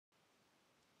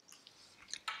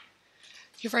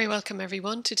You're very welcome,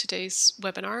 everyone, to today's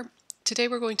webinar. Today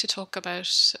we're going to talk about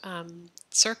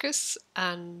Cirkus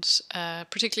and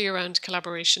particularly around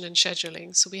collaboration and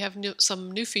scheduling. So we have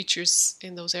some new features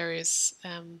in those areas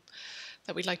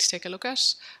that we'd like to take a look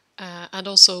at. And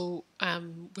also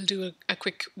we'll do a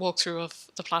quick walkthrough of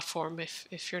the platform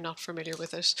if you're not familiar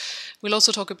with it. We'll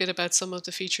also talk a bit about some of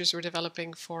the features we're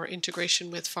developing for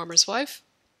integration with Farmer's Wife,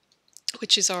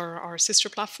 which is our sister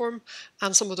platform,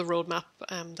 and some of the roadmap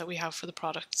that we have for the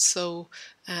product. So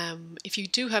if you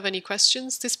do have any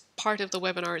questions, this part of the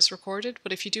webinar is recorded,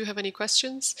 but if you do have any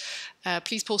questions,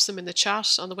 please post them in the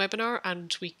chat on the webinar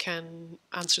and we can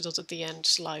answer those at the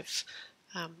end live.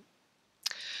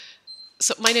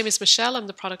 So my name is Michelle. I'm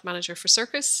the product manager for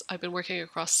Cirkus. I've been working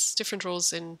across different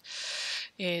roles in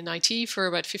IT for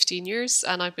about 15 years,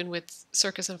 and I've been with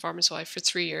Cirkus and Farmer's Wife for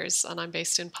 3 years, and I'm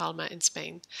based in Palma in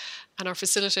Spain. And our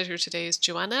facilitator today is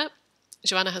Joanna.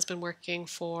 Joanna has been working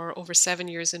for over 7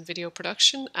 years in video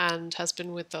production and has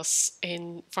been with us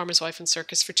in Farmer's Wife and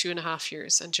Cirkus for 2.5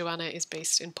 years. And Joanna is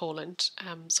based in Poland.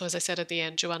 So as I said at the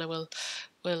end, Joanna will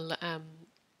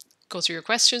go through your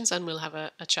questions, and we'll have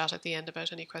a chat at the end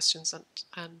about any questions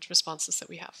and responses that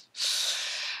we have.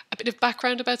 A bit of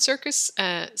background about Cirkus.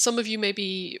 Some of you may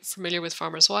be familiar with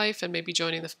Farmer's Wife and may be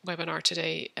joining the webinar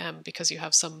today because you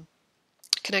have some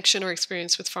connection or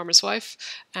experience with Farmer's Wife.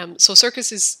 So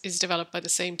Cirkus is developed by the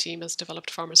same team as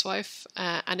developed Farmer's Wife,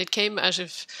 and it came out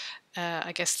of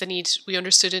I guess the need, we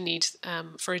understood a need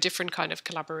for a different kind of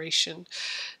collaboration.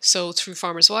 So through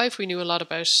Farmer's Wife we knew a lot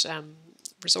about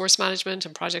resource management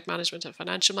and project management and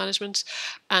financial management,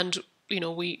 and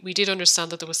we did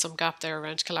understand that there was some gap there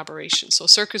around collaboration. So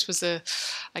Cirkus was a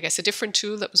different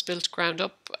tool that was built ground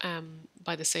up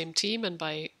by the same team and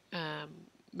by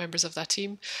members of that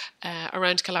team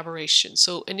around collaboration.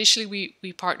 So initially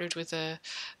we partnered with a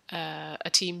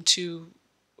team to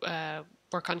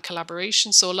work on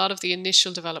collaboration. So a lot of the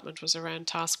initial development was around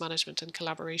task management and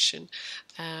collaboration.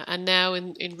 And now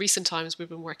in recent times, we've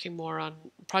been working more on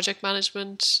project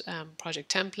management,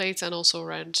 project templates, and also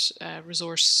around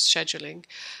resource scheduling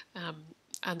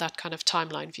and that kind of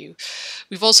timeline view.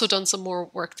 We've also done some more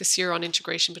work this year on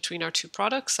integration between our two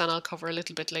products, and I'll cover a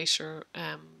little bit later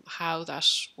how that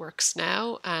works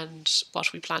now and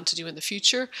what we plan to do in the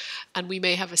future. And we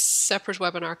may have a separate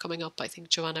webinar coming up, I think,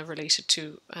 Joanna, related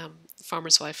to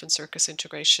Farmer's Wife and Cirkus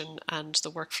integration and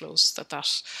the workflows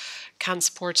that can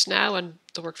support now and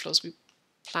the workflows we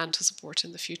plan to support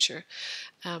in the future.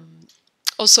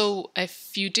 Also,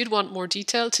 if you did want more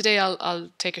detail, today I'll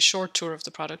take a short tour of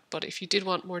the product, but if you did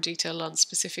want more detail on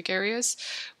specific areas,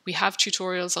 we have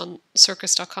tutorials on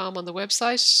cirkus.com on the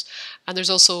website, and there's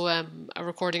also a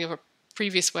recording of a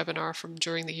previous webinar from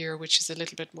during the year, which is a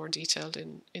little bit more detailed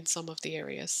in some of the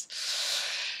areas.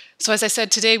 So as I said,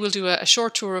 today we'll do a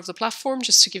short tour of the platform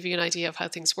just to give you an idea of how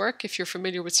things work. If you're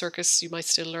familiar with Cirkus, you might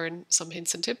still learn some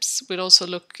hints and tips. We'll also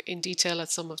look in detail at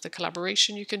some of the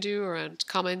collaboration you can do around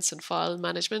comments and file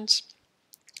management.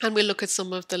 And we'll look at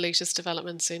some of the latest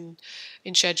developments in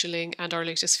scheduling and our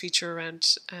latest feature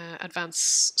around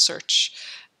advanced search.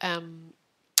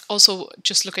 Also,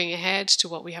 just looking ahead to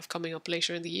what we have coming up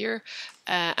later in the year.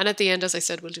 And at the end, as I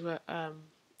said, we'll do a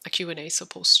Q&A, so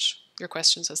post your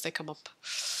questions as they come up.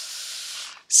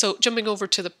 So jumping over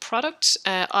to the product,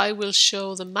 I will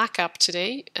show the Mac app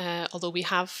today, although we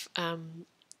have,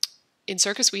 in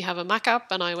Cirkus, we have a Mac app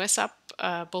and iOS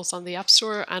app, both on the App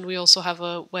Store, and we also have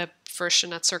a web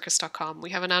version at cirkus.com.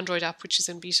 We have an Android app which is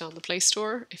in beta on the Play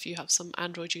Store if you have some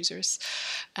Android users.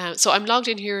 So I'm logged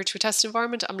in here to a test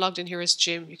environment. I'm logged in here as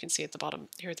Jim. You can see at the bottom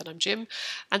here that I'm Jim.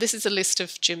 And this is a list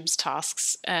of Jim's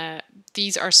tasks.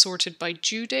 These are sorted by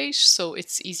due date, so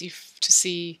it's easy to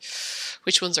see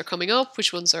which ones are coming up,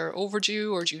 which ones are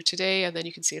overdue or due today, and then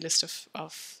you can see a list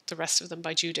of the rest of them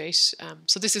by due date.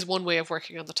 So this is one way of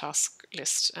working on the task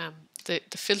list. The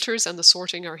filters and the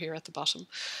sorting are here at the bottom.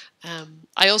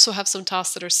 I also have some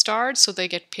tasks that are starred, so they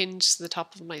get pinned to the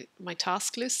top of my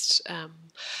task list.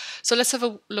 So let's have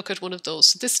a look at one of those.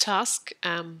 So this task,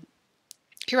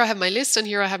 here I have my list and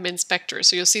here I have my inspector.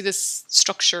 So you'll see this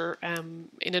structure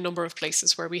in a number of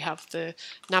places where we have the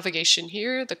navigation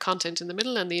here, the content in the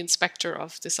middle, and the inspector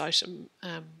of this item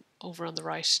over on the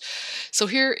right. So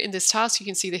here in this task, you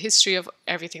can see the history of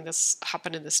everything that's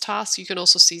happened in this task. You can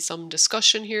also see some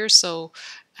discussion here. So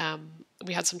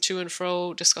we had some to and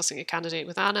fro discussing a candidate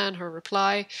with Anna and her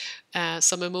reply,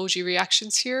 some emoji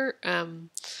reactions here.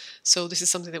 So this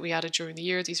is something that we added during the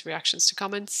year, these reactions to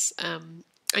comments.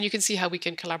 And you can see how we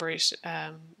can collaborate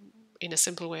in a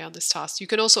simple way on this task. You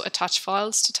can also attach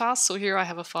files to tasks. So here I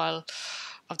have a file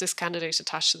of this candidate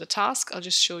attached to the task. I'll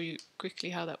just show you quickly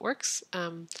how that works.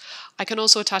 I can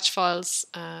also attach files,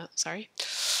 I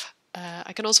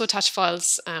can also attach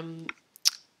files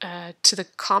to the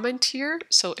comment here.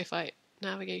 So if I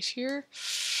navigate here,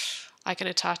 I can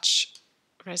attach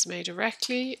resume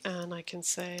directly, and I can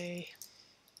say,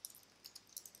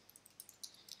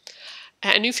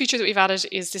 a new feature that we've added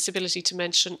is this ability to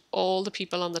mention all the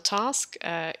people on the task.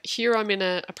 Here I'm in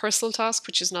a personal task,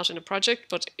 which is not in a project,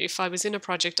 but if I was in a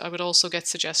project, I would also get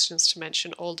suggestions to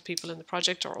mention all the people in the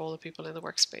project or all the people in the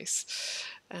workspace.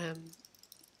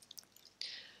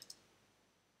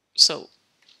 So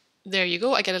there you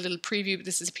go. I get a little preview.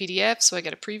 This is a PDF, so I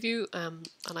get a preview,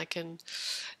 and I can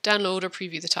download or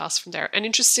preview the task from there. An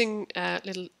interesting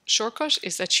little shortcut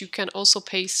is that you can also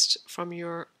paste from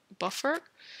your buffer.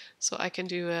 So I can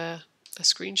do a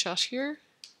screenshot here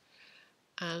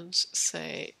and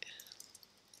say,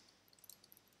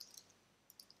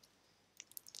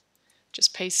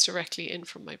 just paste directly in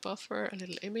from my buffer, a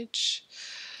little image.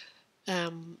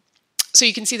 So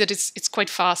you can see that it's quite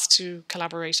fast to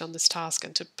collaborate on this task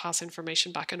and to pass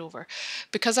information back and over.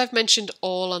 Because I've mentioned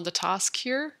all on the task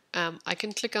here, I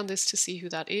can click on this to see who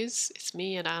that is. It's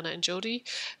me and Anna and Jody.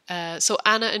 So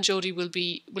Anna and Jody will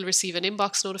receive an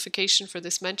inbox notification for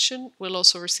this mention. We'll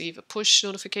also receive a push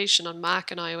notification on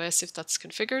Mac and iOS if that's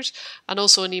configured, and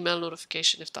also an email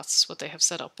notification if that's what they have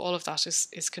set up. All of that is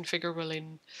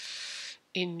configurable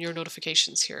in your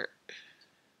notifications here.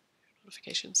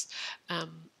 Notifications.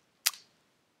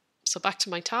 So back to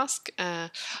my task.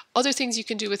 Other things you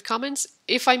can do with comments.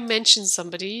 If I mention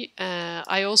somebody,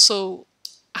 I also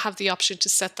have the option to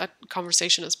set that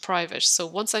conversation as private. So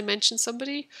once I mention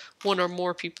somebody, one or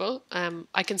more people,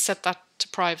 I can set that to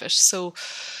private. So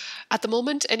at the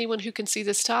moment, anyone who can see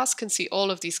this task can see all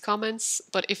of these comments.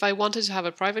 But if I wanted to have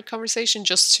a private conversation,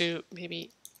 just to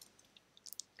maybe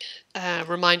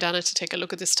remind Anna to take a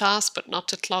look at this task, but not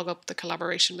to clog up the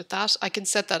collaboration with that, I can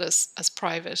set that as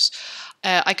private.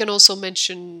 I can also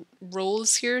mention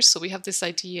roles here. So we have this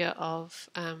idea of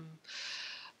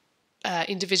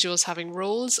individuals having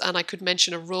roles, and I could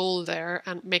mention a role there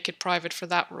and make it private for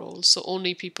that role. So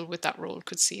only people with that role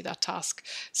could see that task.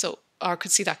 Or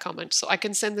could see that comment. So I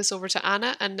can send this over to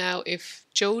Anna, and now if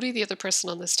Jody, the other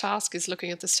person on this task, is looking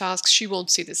at this task, she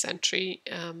won't see this entry.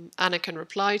 Anna can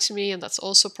reply to me, and that's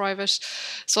also private.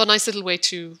 So a nice little way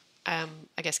to, I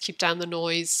guess, keep down the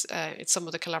noise. It's some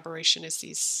of the collaboration is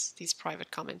these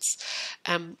private comments.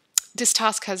 This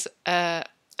task has a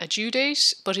due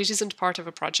date, but it isn't part of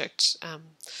a project.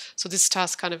 So this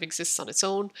task kind of exists on its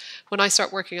own. When I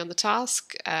start working on the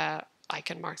task, I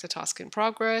can mark the task in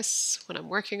progress when I'm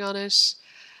working on it.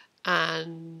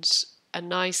 And a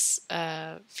nice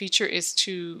feature is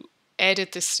to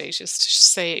edit this status to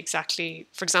say exactly,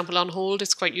 for example, on hold,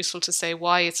 it's quite useful to say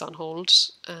why it's on hold.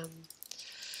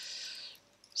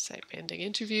 Say pending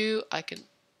interview, I can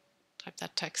type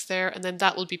that text there, and then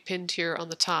that will be pinned here on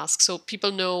the task. So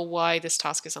people know why this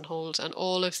task is on hold, and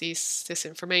all of this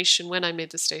information when I made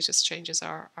the status changes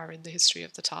are in the history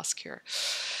of the task here.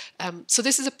 So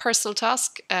this is a personal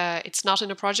task. It's not in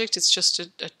a project, it's just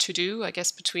a to-do, I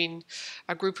guess, between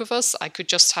a group of us. I could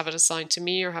just have it assigned to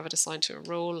me or have it assigned to a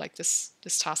role like this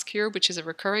task here, which is a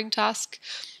recurring task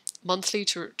monthly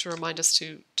to remind us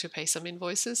to pay some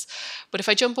invoices. But if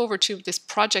I jump over to this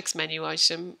projects menu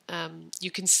item, you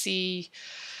can see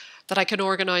that I can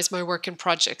organize my work in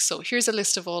projects. So here's a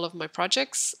list of all of my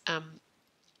projects.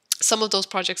 Some of those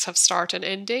projects have start and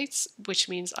end dates, which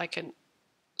means I can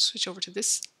switch over to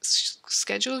this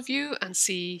schedule view and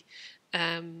see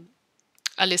a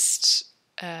list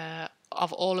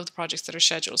of all of the projects that are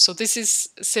scheduled. So this is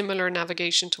similar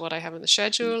navigation to what I have in the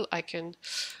schedule. I can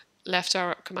left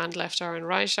arrow, command left arrow and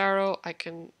right arrow. I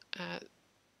can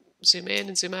zoom in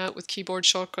and zoom out with keyboard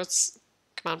shortcuts,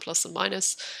 command plus and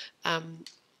minus. And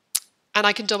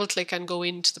I can double click and go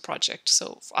into the project.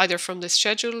 So either from this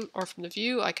schedule or from the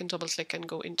view, I can double click and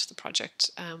go into the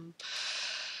project.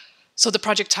 So the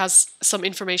project has some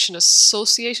information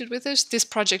associated with it. This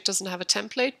project doesn't have a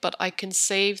template, but I can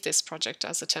save this project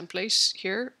as a template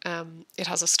here. It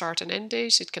has a start and end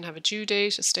date. It can have a due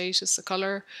date, a status, a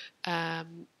color.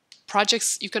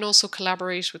 Projects, you can also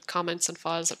collaborate with comments and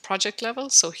files at project level.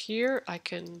 So here I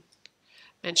can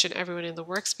mention everyone in the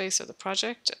workspace or the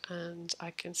project, and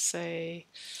I can say,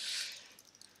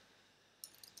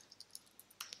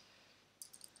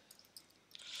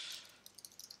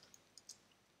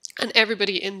 and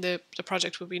everybody in the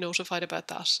project will be notified about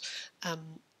that.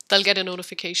 They'll get a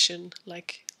notification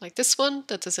like this one,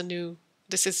 that there's a new,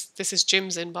 this is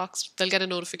Jim's inbox. They'll get a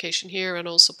notification here and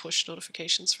also push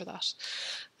notifications for that.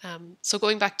 So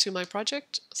going back to my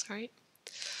project, sorry.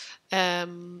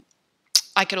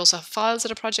 I can also have files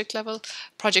at a project level.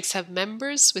 Projects have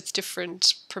members with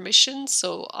different permissions.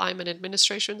 So I'm an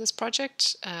administrator in this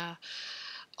project.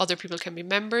 Other people can be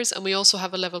members, and we also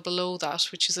have a level below that,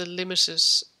 which is a limited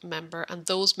member, and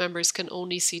those members can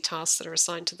only see tasks that are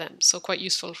assigned to them. So quite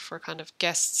useful for kind of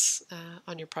guests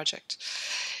on your project.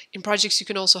 In projects, you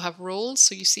can also have roles.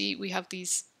 So you see we have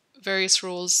these various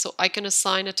roles. So I can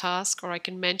assign a task, or I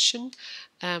can mention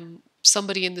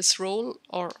somebody in this role,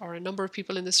 or a number of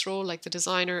people in this role, like the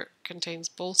designer contains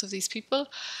both of these people,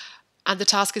 and the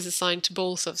task is assigned to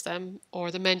both of them,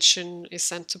 or the mention is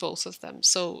sent to both of them.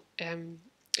 So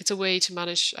it's a way to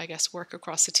manage, I guess, work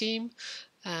across a team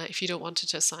if you don't want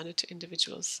to assign it to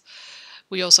individuals.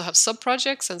 We also have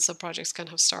sub-projects, and sub-projects can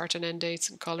have start and end dates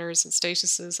and colors and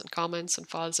statuses and comments and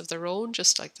files of their own,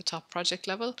 just like the top project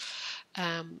level.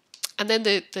 And then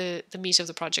the meat of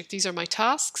the project. These are my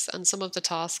tasks, and some of the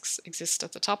tasks exist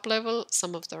at the top level.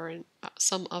 Some of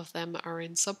them are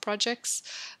in sub-projects,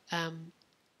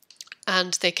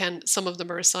 and some of them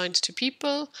are assigned to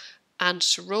people and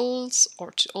to roles, or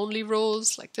to only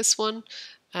roles, like this one.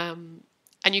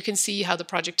 And you can see how the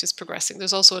project is progressing.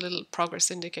 There's also a little progress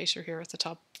indicator here at the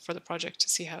top for the project to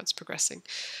see how it's progressing.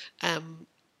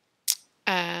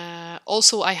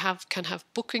 Also, I can have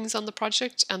bookings on the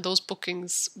project, and those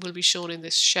bookings will be shown in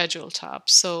this schedule tab.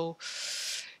 So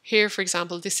here, for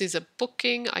example, this is a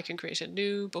booking. I can create a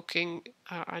new booking,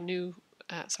 at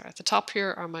the top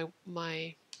here are my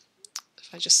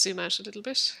if I just zoom out a little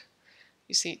bit,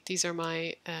 you see these are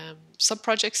my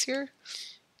sub-projects here.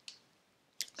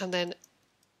 And then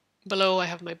below I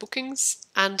have my bookings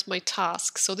and my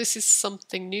tasks. So this is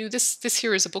something new. This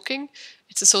here is a booking.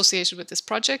 It's associated with this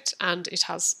project, and it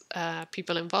has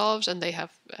people involved, and they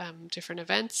have different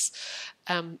events,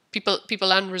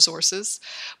 people and resources.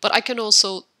 But I can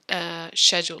also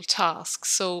schedule tasks.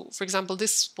 So for example,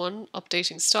 this one,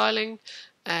 updating styling,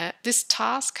 this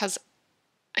task has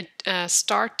a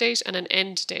start date and an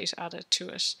end date added to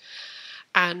it.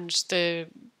 And the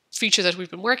feature that we've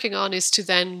been working on is to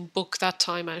then book that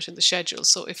time out in the schedule.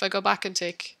 So if I go back and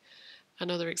take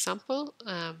another example,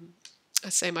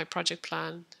 let's say my project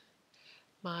plan,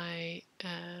 my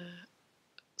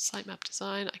sitemap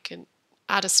design, I can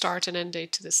add a start and end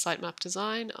date to this sitemap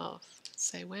design of,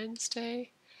 say,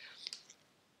 Wednesday.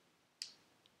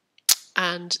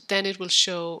 And then it will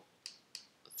show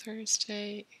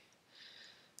Thursday.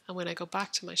 And when I go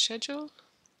back to my schedule,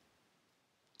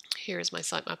 here is my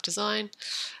sitemap design.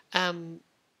 And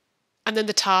then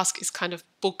the task is kind of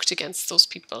booked against those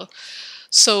people.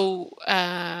 So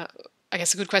I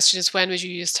guess a good question is, when would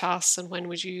you use tasks and when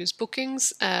would you use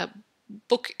bookings?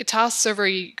 Tasks are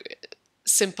very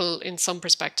simple in some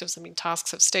perspectives. I mean, tasks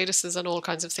have statuses and all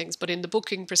kinds of things, but in the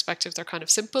booking perspective, they're kind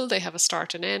of simple. They have a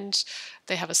start and end.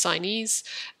 They have assignees.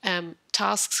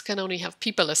 Tasks can only have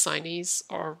people assignees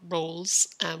or roles,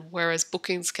 whereas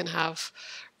bookings can have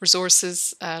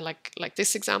resources, like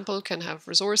this example can have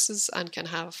resources and can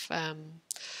have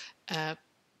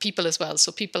people as well.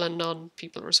 So people and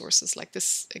non-people resources, like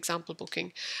this example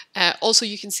booking. Also,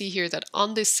 you can see here that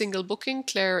on this single booking,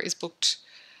 Claire is booked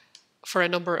for a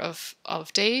number of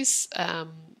days,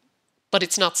 but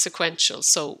it's not sequential.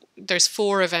 So there's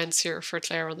 4 events here for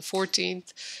Claire on the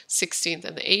 14th, 16th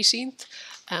and the 18th.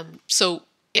 So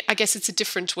I guess it's a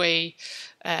different way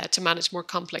to manage more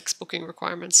complex booking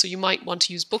requirements. So you might want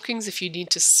to use bookings if you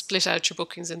need to split out your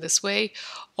bookings in this way,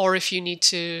 or if you need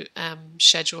to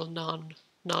schedule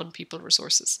non-people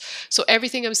resources. So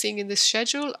everything I'm seeing in this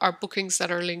schedule are bookings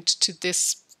that are linked to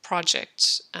this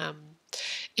project.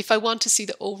 If I want to see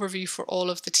the overview for all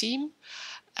of the team,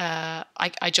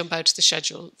 I jump out to the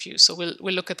schedule view. So we'll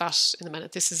look at that in a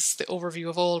minute. This is the overview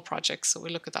of all projects, so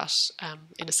we'll look at that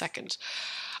in a second.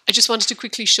 I just wanted to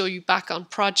quickly show you back on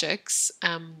projects.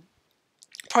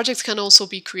 Projects can also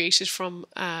be created from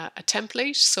a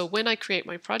template. So when I create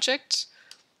my project,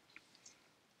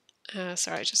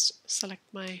 I just select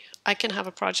I can have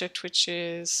a project which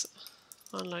is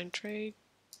online trade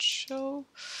show,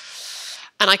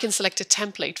 and I can select a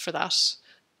template for that.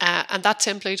 And that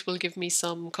template will give me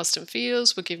some custom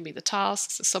fields, will give me the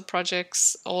tasks, the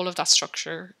sub-projects, all of that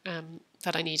structure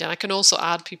that I need. And I can also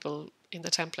add people in the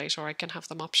template, or I can have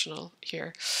them optional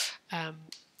here.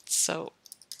 So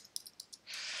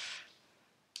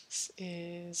this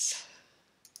is...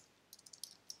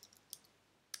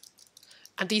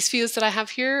 And these fields that I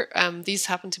have here, these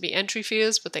happen to be entry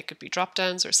fields, but they could be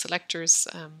drop-downs or selectors.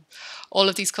 All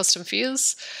of these custom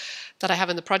fields that I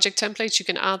have in the project template, you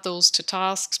can add those to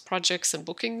tasks, projects, and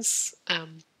bookings.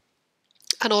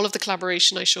 And all of the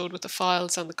collaboration I showed with the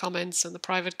files and the comments and the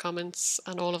private comments,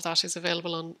 and all of that is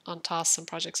available on tasks and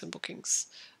projects and bookings.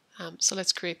 So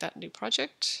let's create that new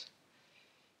project.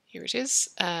 Here it is.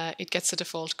 It gets a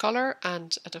default color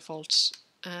and a default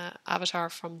avatar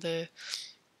from the,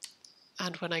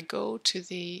 and when I go to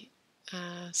the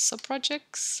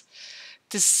subprojects,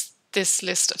 this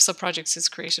list of subprojects is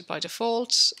created by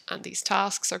default, and these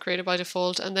tasks are created by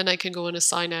default, and then I can go and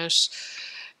assign out.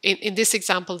 In this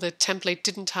example, the template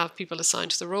didn't have people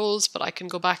assigned to the roles, but I can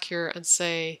go back here and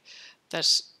say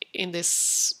that in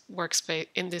this workspace,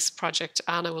 in this project,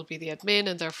 Anna will be the admin,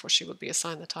 and therefore she will be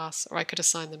assigned the tasks, or I could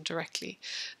assign them directly.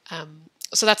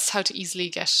 So that's how to easily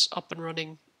get up and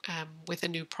running with a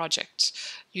new project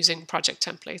using project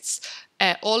templates.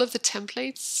 All of the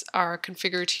templates are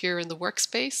configured here in the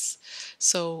workspace.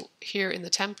 So here in the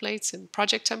templates, in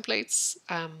project templates,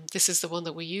 this is the one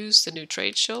that we use, the new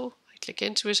trade show. I click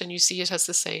into it and you see it has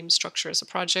the same structure as a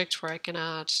project where I can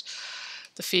add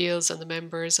the fields and the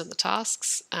members and the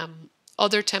tasks.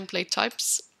 Other template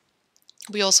types,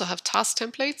 we also have task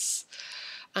templates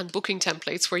and booking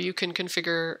templates where you can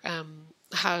configure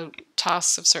how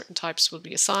tasks of certain types will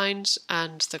be assigned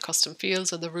and the custom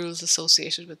fields and the rules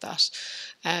associated with that.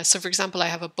 So for example, I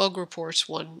have a bug report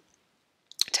one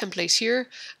template here,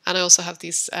 and I also have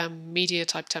these media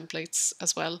type templates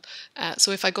as well.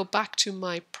 So if I go back to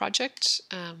my project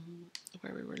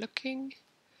where we were looking,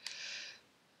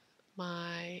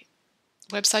 my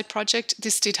website project,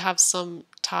 this did have some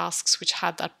tasks which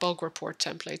had that bug report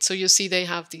template. So you'll see they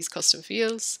have these custom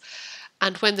fields,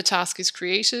 and when the task is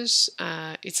created,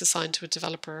 it's assigned to a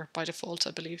developer by default,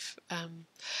 I believe.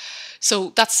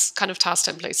 So that's kind of task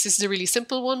templates. This is a really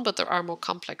simple one, but there are more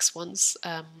complex ones.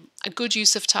 A good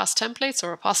use of task templates,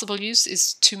 or a possible use,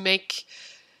 is to make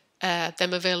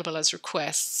them available as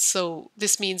requests. So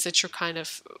this means that you're kind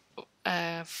of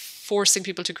forcing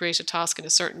people to create a task in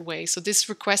a certain way. So this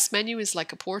request menu is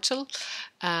like a portal.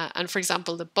 And for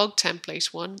example, the bug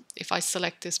template one, if I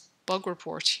select this bug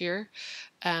report here,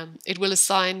 it will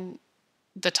assign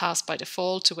the task by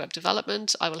default to web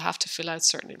development. I will have to fill out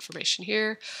certain information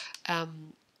here.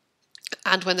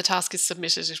 And when the task is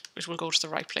submitted, it will go to the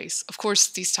right place. Of course,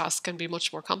 these tasks can be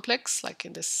much more complex, like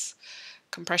in this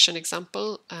compression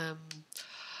example,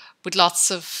 with lots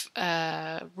of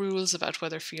rules about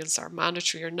whether fields are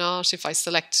mandatory or not. If I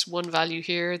select one value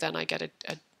here, then I get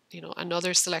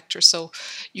another selector. So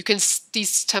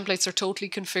these templates are totally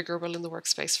configurable in the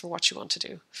workspace for what you want to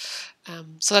do.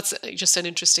 So that's just an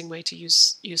interesting way to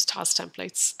use task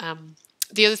templates.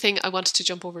 The other thing, I wanted to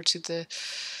jump over to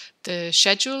the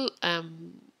schedule.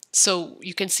 So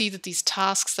you can see that these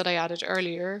tasks that I added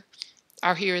earlier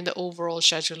are here in the overall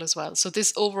schedule as well. So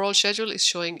this overall schedule is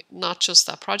showing not just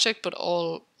that project, but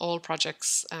all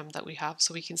projects that we have.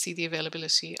 So we can see the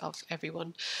availability of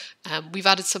everyone. We've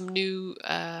added some new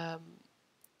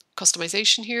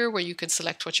customization here where you can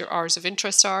select what your hours of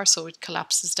interest are. So it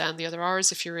collapses down the other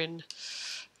hours if you're in,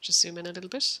 just zoom in a little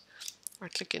bit, or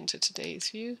click into today's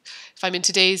view. If I'm in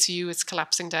today's view, it's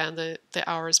collapsing down the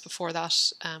hours before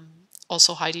that.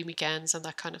 Also hiding weekends and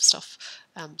that kind of stuff.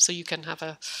 So you can have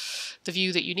the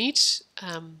view that you need.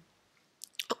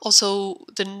 Also,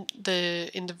 in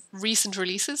the recent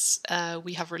releases,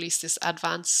 we have released this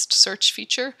advanced search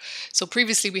feature. So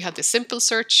previously we had this simple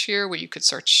search here where you could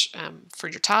search for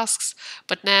your tasks,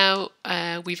 but now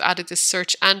we've added this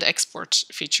search and export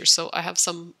feature. So I have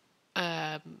some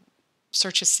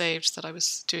searches saved that I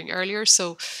was doing earlier.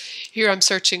 So here I'm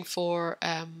searching for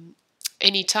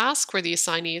any task where the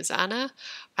assignee is Anna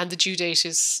and the due date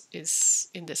is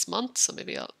in this month. So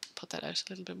maybe I'll put that out a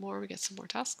little bit more. We get some more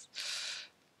tasks.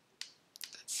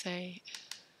 Let's say,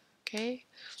 okay,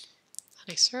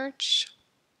 and I search.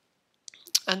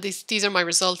 And these are my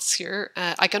results here.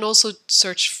 I can also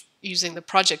search using the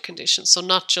project conditions. So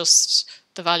not just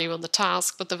the value on the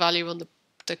task, but the value on the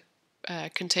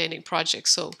containing project.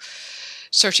 So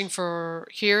searching for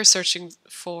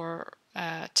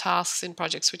tasks in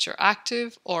projects which are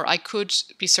active, or I could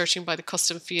be searching by the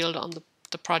custom field on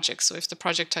the project. So if the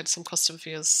project had some custom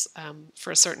fields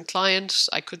for a certain client,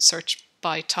 I could search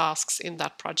by tasks in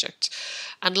that project,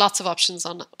 and lots of options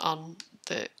on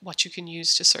what you can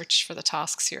use to search for the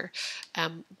tasks here.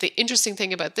 The interesting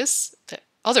thing about this, the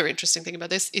other interesting thing about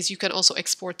this, is you can also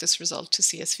export this result to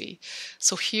CSV.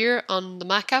 So here on the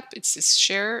Mac app, it's this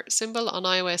share symbol. On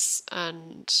iOS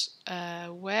and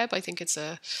web, I think it's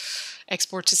a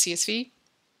export to CSV.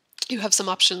 You have some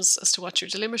options as to what your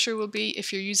delimiter will be.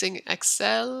 If you're using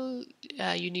Excel,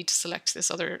 you need to select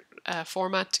this other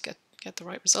format to get the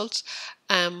right result.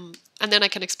 And then I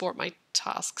can export my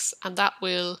tasks, and that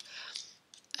will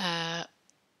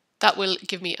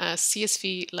give me a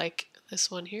CSV like this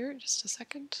one here. Just a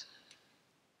second.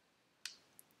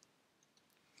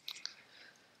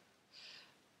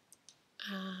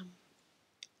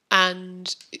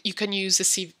 And you can use the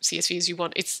CSV as you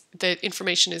want. The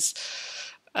information is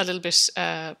a little bit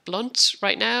blunt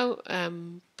right now,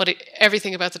 but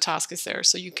everything about the task is there,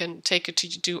 so you can take it to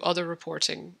do other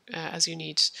reporting as you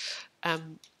need.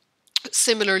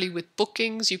 Similarly with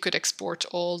bookings, you could export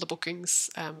all the bookings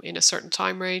in a certain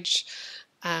time range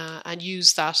and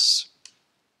use that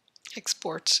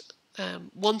export.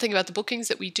 One thing about the bookings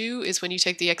that we do is when you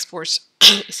take the export,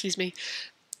 excuse me,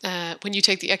 when you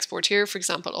take the export here, for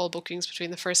example, all bookings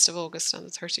between the 1st of August and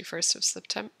the 31st of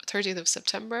September, 30th of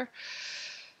September.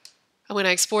 And when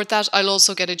I export that, I'll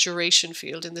also get a duration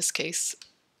field in this case,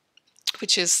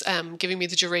 which is giving me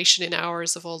the duration in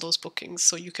hours of all those bookings.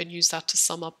 So you can use that to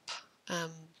sum up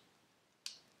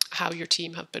how your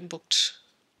team have been booked.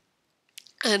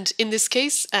 And in this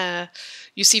case,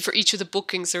 you see for each of the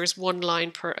bookings, there is one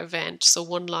line per event. So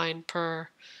one line per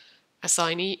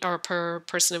assignee or per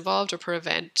person involved or per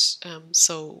event.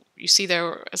 So you see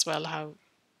there as well how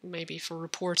maybe for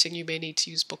reporting you may need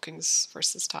to use bookings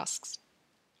versus tasks.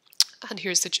 And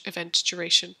here's the event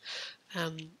duration.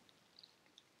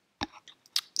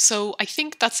 So I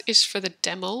think that's it for the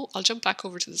demo. I'll jump back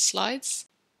over to the slides.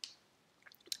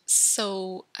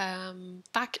 So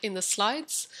back in the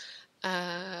slides,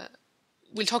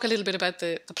 we'll talk a little bit about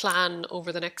the plan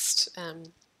over the next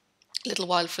little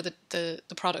while for the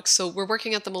products. So we're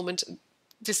working at the moment,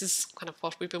 this is kind of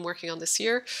what we've been working on this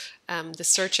year, the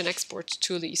search and export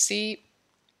tool that you see,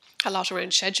 a lot around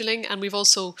scheduling, and we've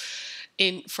also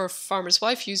for Farmer's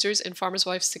Wife users in Farmer's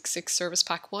Wife 6.6 Service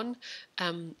Pack 1,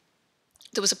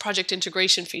 there was a project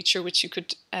integration feature which you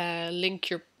could link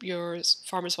your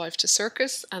Farmer's Wife to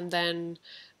Cirkus and then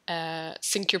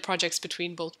sync your projects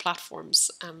between both platforms.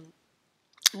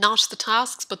 Not the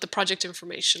tasks, but the project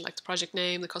information, like the project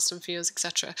name, the custom fields,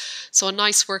 etc. So a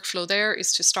nice workflow there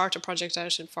is to start a project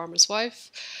out in Farmer's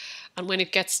Wife, and when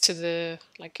it gets to the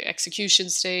execution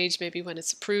stage, maybe when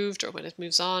it's approved or when it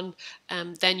moves on,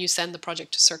 then you send the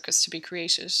project to Cirkus to be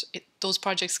created. Those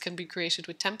projects can be created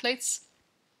with templates.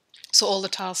 So all the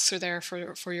tasks are there for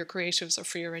your creatives or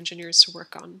for your engineers to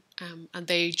work on, and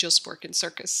they just work in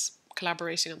Cirkus,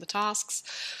 collaborating on the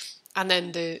tasks. And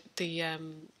then the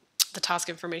task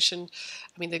information,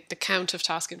 the count of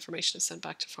task information is sent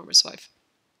back to Farmer's Wife.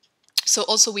 So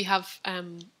also we have,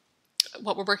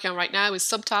 what we're working on right now is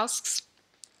subtasks.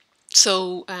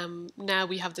 So now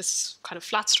we have this kind of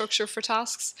flat structure for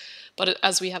tasks, but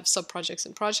as we have sub-projects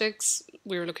and projects,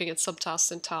 we're looking at subtasks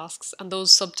and tasks, and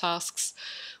those subtasks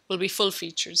will be full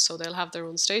features. So they'll have their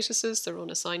own statuses, their own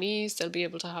assignees, they'll be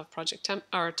able to have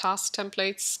or task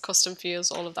templates, custom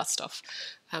fields, all of that stuff.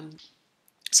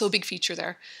 So a big feature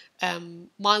there.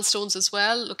 Milestones as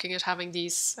well, looking at having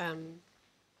these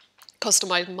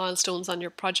customized milestones on your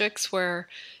projects where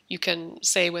you can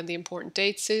say when the important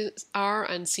dates are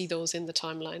and see those in the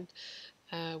timeline.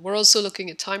 We're also looking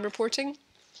at time reporting.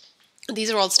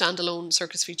 These are all standalone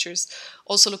Cirkus features.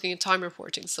 Also looking at time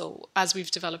reporting. So as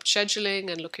we've developed scheduling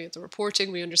and looking at the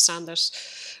reporting, we understand that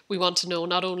we want to know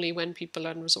not only when people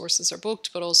and resources are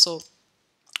booked, but also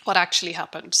what actually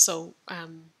happened. So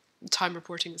time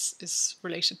reporting is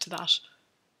related to that.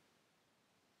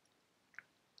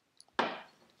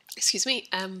 Excuse me.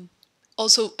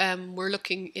 Also, we're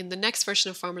looking in the next version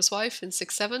of Farmer's Wife in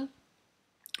 6.7.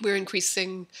 We're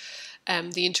increasing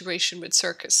the integration with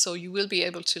Cirkus. So you will be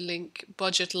able to link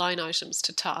budget line items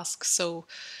to tasks. So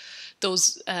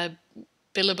those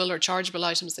billable or chargeable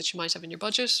items that you might have in your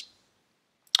budget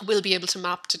will be able to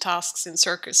map to tasks in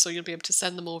Cirkus. So you'll be able to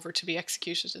send them over to be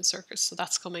executed in Cirkus. So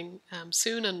that's coming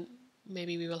soon, and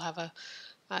maybe we will have a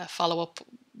follow-up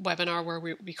webinar where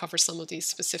we cover some of these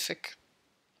specific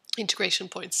integration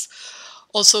points.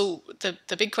 Also,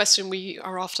 the big question we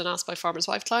are often asked by Farmer's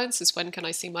Wife clients is, when can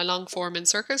I see my long form in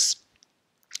Cirkus?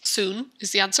 Soon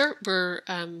is the answer. We're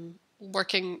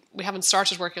we haven't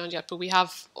started working on it yet, but we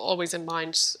have always in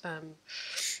mind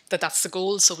that that's the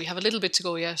goal. So we have a little bit to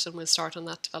go yet, and we'll start on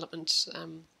that development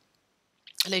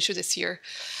later this year.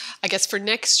 I guess for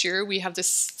next year, we have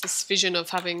this vision of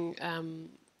having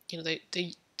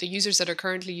the users that are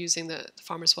currently using the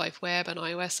Farmer's Wife web and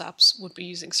iOS apps would be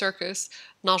using Cirkus,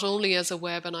 not only as a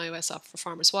web and iOS app for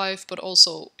Farmer's Wife, but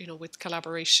also with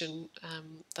collaboration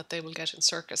that they will get in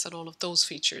Cirkus and all of those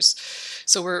features.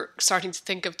 So we're starting to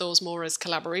think of those more as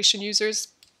collaboration users.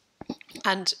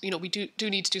 And we do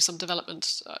need to do some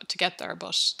development to get there,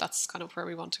 but that's kind of where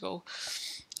we want to go.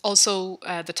 Also,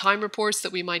 the time reports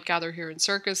that we might gather here in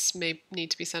Cirkus may need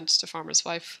to be sent to Farmer's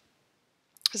Wife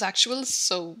as actuals.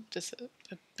 So this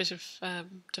bit of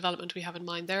development we have in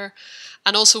mind there.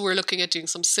 And also we're looking at doing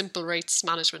some simple rates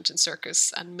management in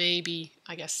Cirkus, and maybe,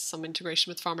 I guess, some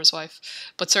integration with Farmer's Wife.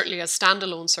 But certainly as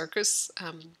standalone Cirkus,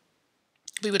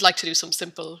 we would like to do some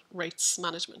simple rates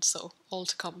management. So all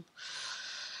to come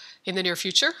in the near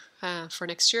future for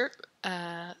next year.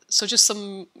 So just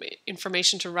some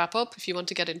information to wrap up. If you want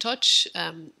to get in touch,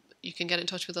 you can get in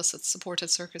touch with us at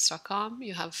support@cirkus.com.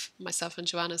 You have myself and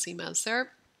Joanna's emails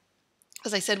there.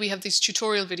 As I said, we have these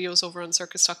tutorial videos over on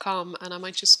cirkus.com, and I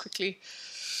might just quickly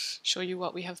show you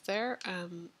what we have there.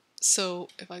 So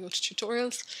if I go to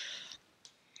tutorials,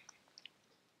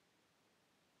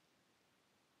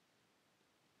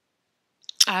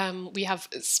 we have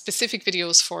specific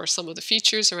videos for some of the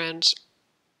features around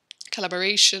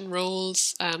collaboration,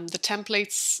 roles. The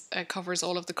templates covers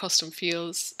all of the custom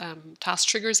fields. Task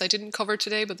triggers I didn't cover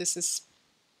today, but this is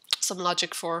some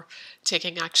logic for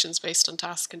taking actions based on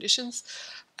task conditions.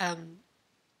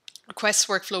 Request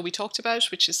workflow we talked about,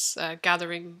 which is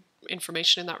gathering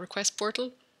information in that request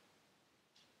portal.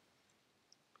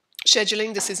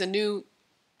 Scheduling, this is a new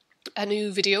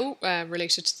video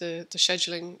related to the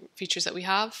scheduling features that we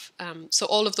have. So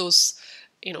all of those,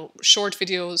 short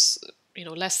videos,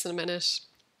 less than a minute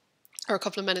or a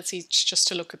couple of minutes each, just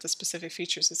to look at the specific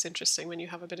features. It's interesting when you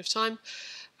have a bit of time.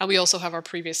 And we also have our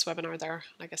previous webinar there.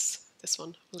 I guess this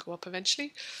one will go up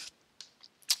eventually.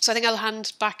 So I think I'll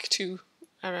hand back to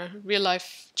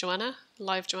live Joanna,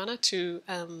 to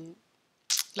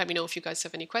let me know if you guys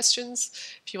have any questions.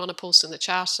 If you want to post in the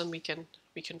chat, and we can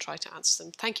try to answer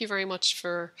them. Thank you very much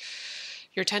for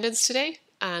your attendance today,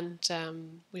 and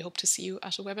we hope to see you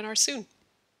at a webinar soon.